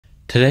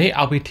Today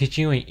I'll be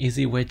teaching you an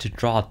easy way to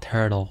draw a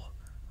turtle.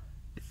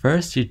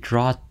 First, you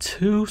draw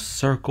two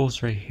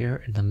circles right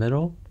here in the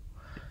middle.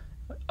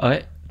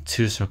 Okay,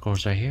 two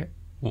circles right here,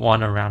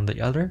 one around the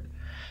other.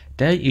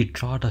 Then you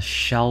draw the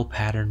shell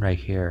pattern right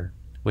here,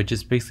 which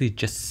is basically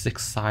just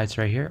 6 sides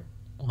right here.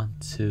 1,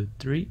 2,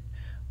 3,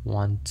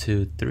 1,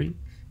 2, 3.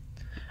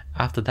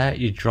 After that,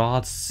 you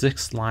draw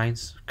 6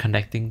 lines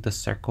connecting the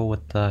circle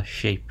with the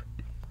shape.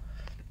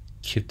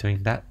 Keep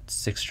doing that,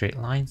 6 straight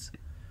lines.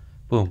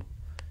 Boom.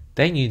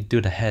 Then you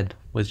do the head,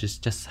 which is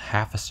just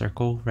half a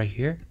circle right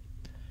here.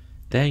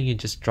 Then you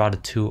just draw the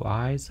 2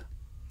 eyes.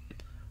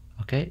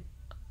 Okay,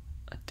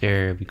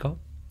 there we go.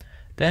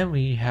 Then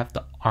we have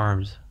the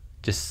arms,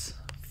 just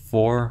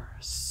 4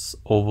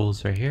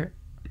 ovals right here.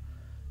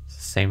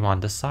 Same on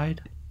this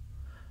side.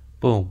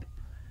 Boom.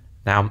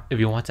 Now, if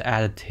you want to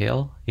add a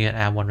tail, you can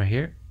add one right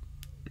here.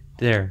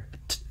 There,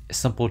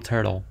 simple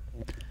turtle.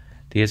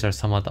 These are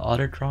some of the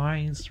other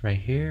drawings right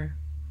here.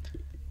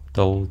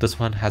 Though this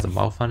one has a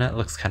mouth on it,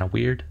 looks kind of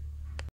weird.